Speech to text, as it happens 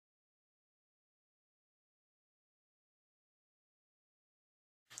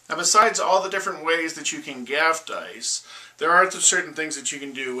Now, besides all the different ways that you can gaff dice, there are certain things that you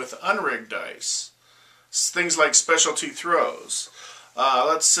can do with unrigged dice. Things like specialty throws.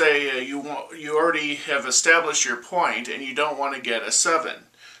 Let's say you already have established your point and you don't want to get a 7.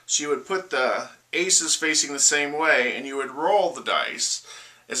 So you would put the aces facing the same way and you would roll the dice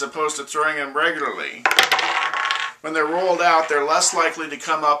as opposed to throwing them regularly. When they're rolled out, they're less likely to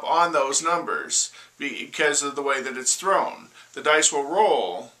come up on those numbers because of the way that it's thrown. The dice will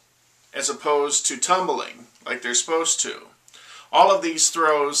roll as opposed to tumbling like they're supposed to. All of these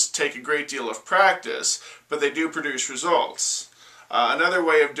throws take a great deal of practice, but they do produce results. Another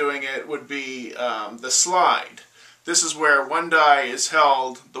way of doing it would be the slide. This is where one die is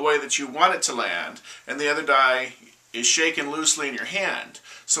held the way that you want it to land, and the other die is shaken loosely in your hand.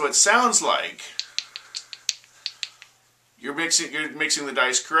 So it sounds like you're mixing the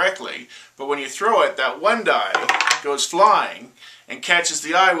dice correctly, but when you throw it, that one die goes flying and catches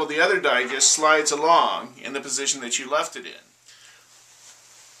the eye while the other die just slides along in the position that you left it in.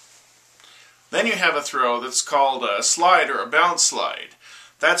 Then you have a throw that's called a slide or a bounce slide.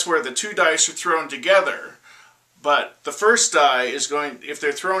 That's where the two dice are thrown together, but the first die is going, if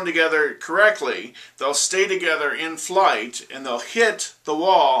they're thrown together correctly, they'll stay together in flight and they'll hit the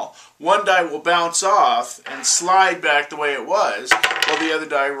wall. One die will bounce off and slide back the way it was while the other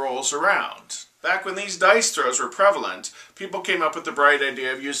die rolls around. Back when these dice throws were prevalent, people came up with the bright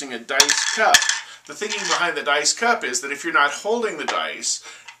idea of using a dice cup. The thinking behind the dice cup is that if you're not holding the dice,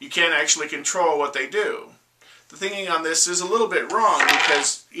 you can't actually control what they do. The thinking on this is a little bit wrong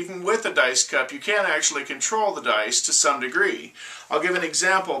because even with a dice cup, you can actually control the dice to some degree. I'll give an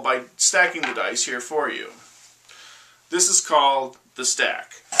example by stacking the dice here for you. This is called the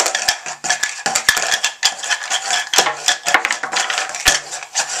stack.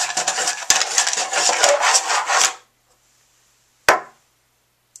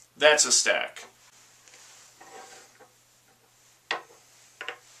 That's a stack.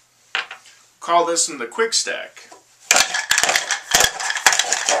 Call this in the quick stack.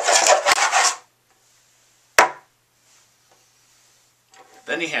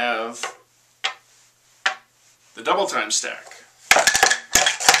 Then you have the double time stack.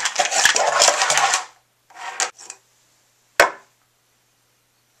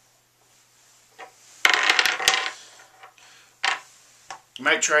 You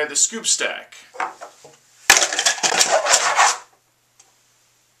might try the scoop stack.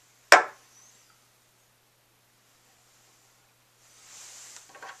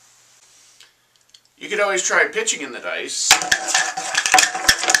 You could always try pitching in the dice.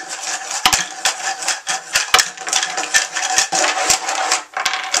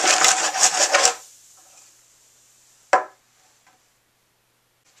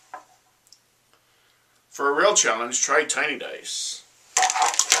 For a real challenge, try tiny dice.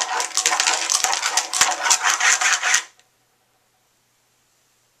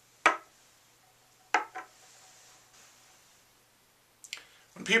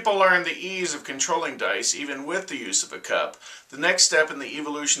 When people learned the ease of controlling dice, even with the use of a cup, the next step in the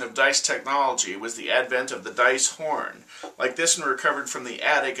evolution of dice technology was the advent of the dice horn, like this one recovered from the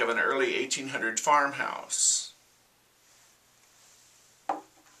attic of an early 1800 farmhouse.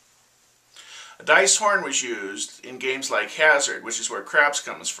 A dice horn was used in games like Hazard, which is where craps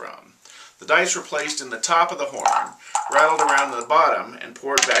comes from. The dice were placed in the top of the horn, rattled around the bottom, and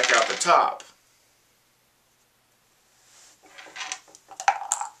poured back out the top.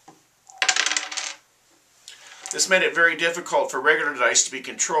 This made it very difficult for regular dice to be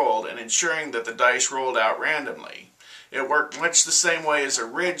controlled and ensuring that the dice rolled out randomly. It worked much the same way as a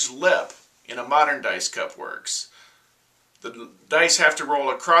ridged lip in a modern dice cup works. The dice have to roll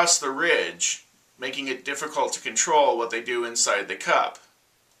across the ridge, making it difficult to control what they do inside the cup.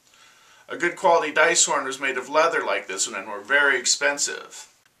 A good quality dice horn was made of leather like this one and were very expensive.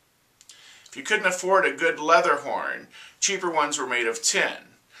 If you couldn't afford a good leather horn, cheaper ones were made of tin.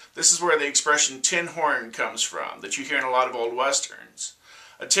 This is where the expression tin horn comes from, that you hear in a lot of old westerns.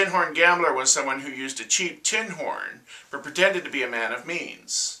 A tin horn gambler was someone who used a cheap tin horn, but pretended to be a man of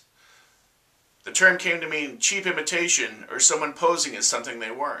means. The term came to mean cheap imitation, or someone posing as something they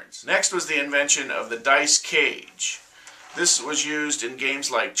weren't. Next was the invention of the dice cage. This was used in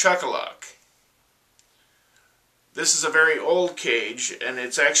games like Chuck-a-Luck. This is a very old cage, and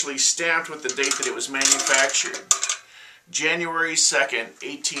it's actually stamped with the date that it was manufactured. January 2nd,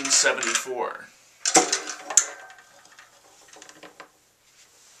 1874.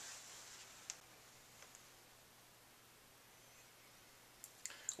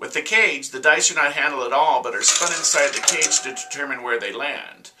 With the cage, the dice are not handled at all, but are spun inside the cage to determine where they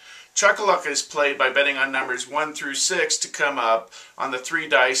land. Chuck-a-Luck is played by betting on numbers 1 through 6 to come up on the 3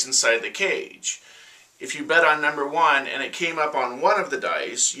 dice inside the cage. If you bet on number 1 and it came up on one of the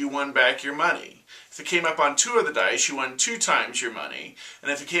dice, you won back your money. If it came up on 2 of the dice, you won 2 times your money.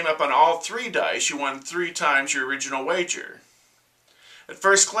 And if it came up on all 3 dice, you won 3 times your original wager. At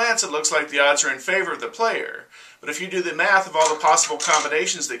first glance, it looks like the odds are in favor of the player. But if you do the math of all the possible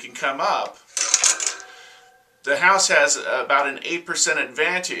combinations that can come up, the house has about an 8%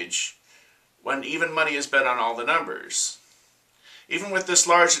 advantage when even money is bet on all the numbers. Even with this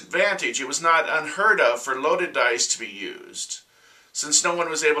large advantage, it was not unheard of for loaded dice to be used, since no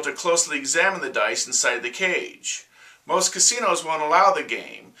one was able to closely examine the dice inside the cage. Most casinos won't allow the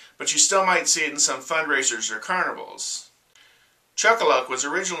game, but you still might see it in some fundraisers or carnivals. Chuck-a-Luck was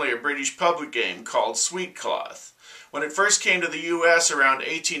originally a British public game called Sweet Cloth. When it first came to the U.S. around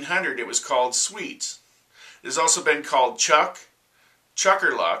 1800, it was called Sweet. It has also been called Chuck,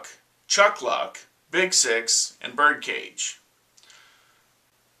 Chucker-Luck, Chuck-Luck, Big Six, and Birdcage.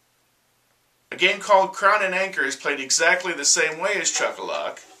 A game called Crown and Anchor is played exactly the same way as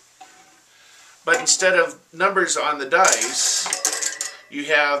Chuck-a-Luck, but instead of numbers on the dice, you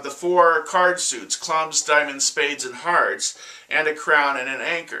have the 4 card suits, clubs, diamonds, spades, and hearts, and a crown and an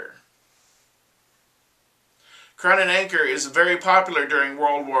anchor. Crown and Anchor is very popular during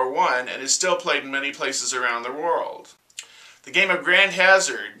World War I and is still played in many places around the world. The game of Grand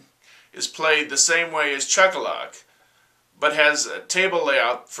Hazard is played the same way as Chuck-a-Luck, but has a table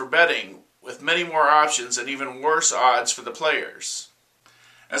layout for betting with many more options and even worse odds for the players.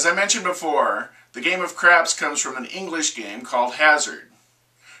 As I mentioned before, the game of craps comes from an English game called Hazard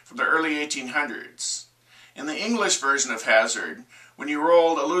from the early 1800s. In the English version of Hazard, when you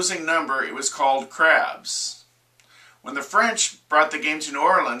rolled a losing number, it was called crabs. When the French brought the game to New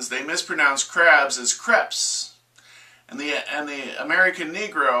Orleans, they mispronounced crabs as crepes, and the American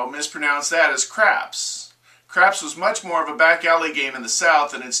Negro mispronounced that as craps. Craps was much more of a back alley game in the South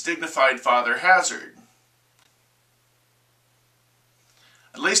than its dignified father Hazard.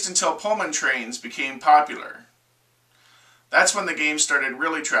 At least until Pullman trains became popular. That's when the game started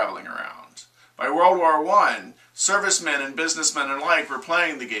really traveling around. By World War I, servicemen and businessmen alike were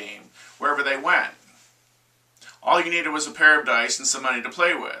playing the game wherever they went. All you needed was a pair of dice and some money to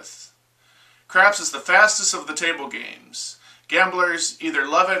play with. Craps is the fastest of the table games. Gamblers either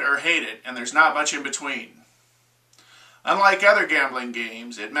love it or hate it, and there's not much in between. Unlike other gambling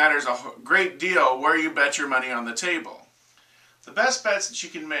games, it matters a great deal where you bet your money on the table. The best bets that you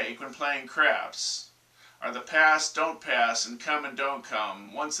can make when playing craps are the pass, don't pass, and come and don't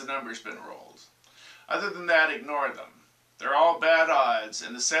come once the number's been rolled. Other than that, ignore them. They're all bad odds,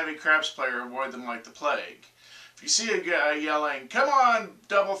 and the savvy craps player avoid them like the plague. If you see a guy yelling, "Come on,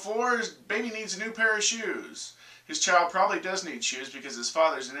 double fours, baby needs a new pair of shoes," his child probably does need shoes because his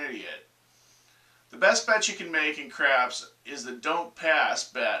father's an idiot. The best bet you can make in craps is the don't pass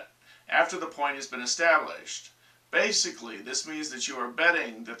bet after the point has been established. Basically, this means that you are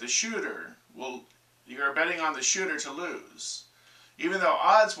betting that you are betting on the shooter to lose. Even though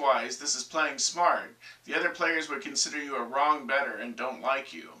odds-wise this is playing smart, the other players would consider you a wrong bettor and don't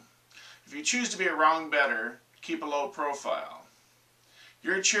like you. If you choose to be a wrong bettor, keep a low profile.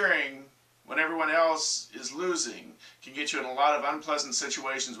 Your cheering when everyone else is losing can get you in a lot of unpleasant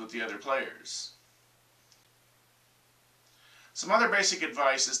situations with the other players. Some other basic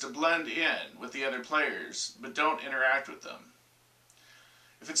advice is to blend in with the other players, but don't interact with them.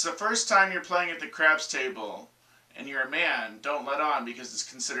 If it's the first time you're playing at the craps table and you're a man, don't let on because it's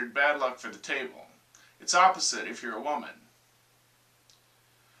considered bad luck for the table. It's opposite if you're a woman.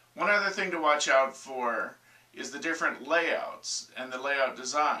 One other thing to watch out for is the different layouts and the layout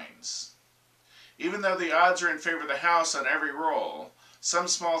designs. Even though the odds are in favor of the house on every roll, some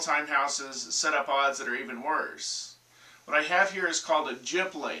small-time houses set up odds that are even worse. What I have here is called a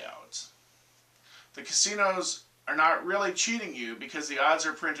gyp layout. The casinos are not really cheating you because the odds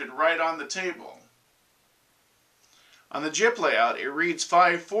are printed right on the table. On the gyp layout, it reads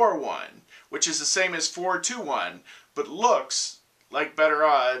 5-4-1, which is the same as 4-2-1, but looks like better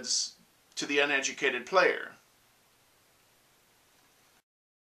odds to the uneducated player.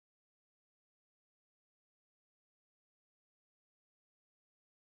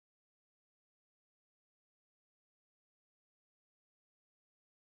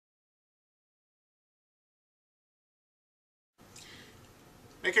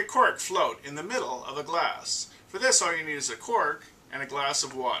 Make a cork float in the middle of a glass. For this, all you need is a cork and a glass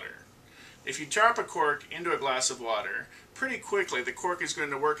of water. If you drop a cork into a glass of water, pretty quickly the cork is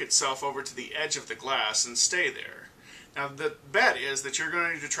going to work itself over to the edge of the glass and stay there. Now the bet is that you're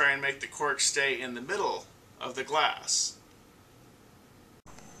going to try and make the cork stay in the middle of the glass.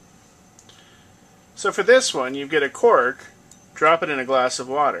 So for this one, you get a cork, drop it in a glass of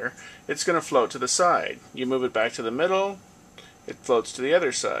water, it's going to float to the side. You move it back to the middle, it floats to the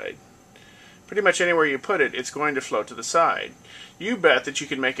other side. Pretty much anywhere you put it, it's going to float to the side. You bet that you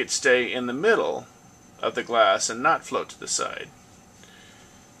can make it stay in the middle of the glass and not float to the side.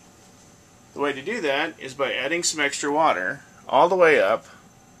 The way to do that is by adding some extra water all the way up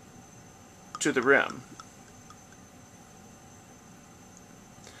to the rim.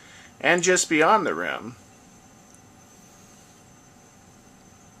 And just beyond the rim.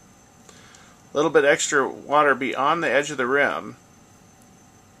 A little bit extra water beyond the edge of the rim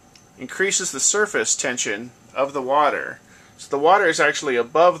increases the surface tension of the water. So the water is actually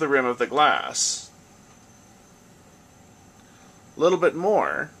above the rim of the glass. A little bit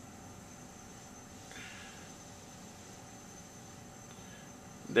more.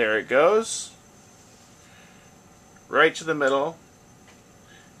 There it goes. Right to the middle.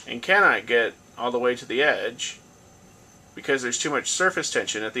 And cannot get all the way to the edge because there's too much surface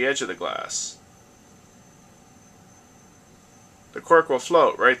tension at the edge of the glass. The cork will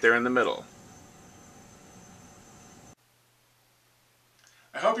float right there in the middle.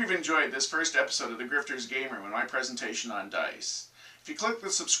 I hope you've enjoyed this first episode of the Grifter's Game Room and my presentation on dice. If you click the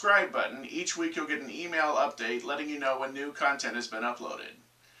subscribe button, each week you'll get an email update letting you know when new content has been uploaded.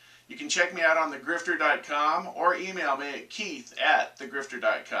 You can check me out on thegrifter.com or email me at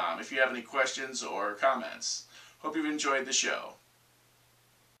keith@thegrifter.com if you have any questions or comments. Hope you've enjoyed the show.